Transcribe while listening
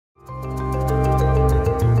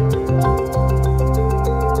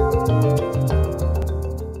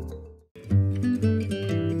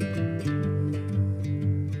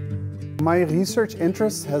My research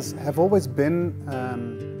interests have always been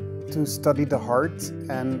to study the heart,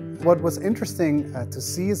 and what was interesting to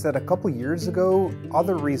see is that a couple years ago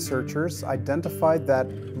other researchers identified that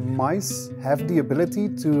mice have the ability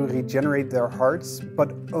to regenerate their hearts,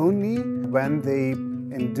 but only when they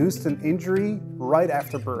induced an injury right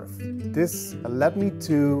after birth. This led me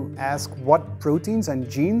to ask what proteins and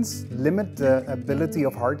genes limit the ability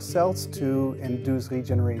of heart cells to induce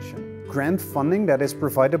regeneration. Grant funding that is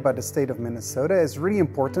provided by the state of Minnesota is really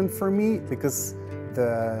important for me because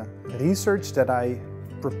the research that I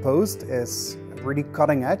proposed is really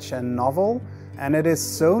cutting edge and novel, and it is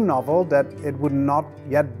so novel that it would not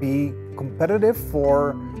yet be competitive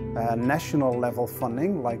for national level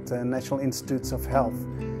funding like the National Institutes of Health.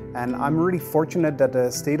 And I'm really fortunate that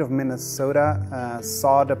the state of Minnesota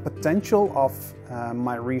saw the potential of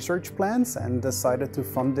my research plans and decided to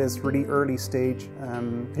fund this really early stage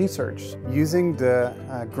research. Using the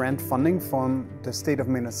grant funding from the state of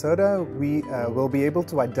Minnesota, we will be able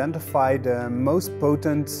to identify the most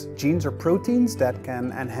potent genes or proteins that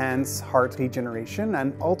can enhance heart regeneration,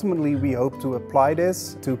 and ultimately we hope to apply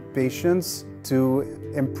this to patients to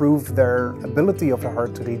improve their ability of the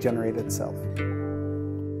heart to regenerate itself.